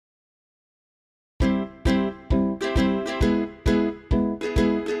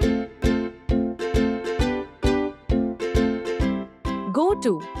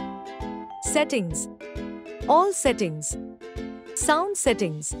2. Settings. All settings. Sound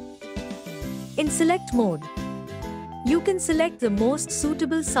settings. In select mode, you can select the most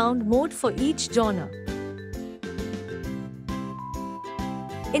suitable sound mode for each genre.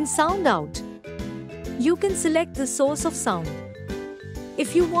 In sound out, you can select the source of sound.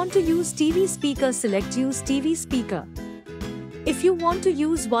 If you want to use TV speaker, select use TV speaker. If you want to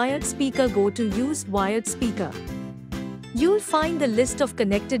use wired speaker, go to use wired speaker. You'll find the list of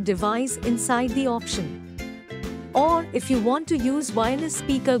connected device inside the option. Or if you want to use wireless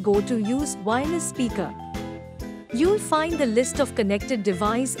speaker, go to use wireless speaker. You'll find the list of connected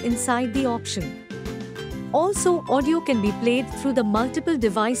device inside the option. Also, audio can be played through the multiple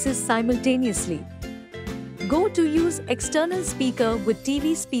devices simultaneously. Go to use external speaker with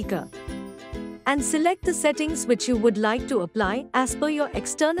TV speaker and select the settings which you would like to apply as per your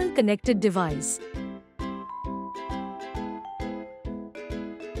external connected device.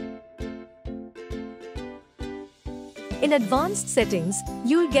 In advanced settings,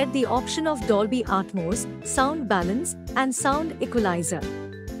 you'll get the option of Dolby Atmos, sound balance, and sound equalizer,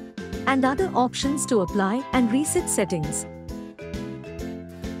 and other options to apply and reset settings.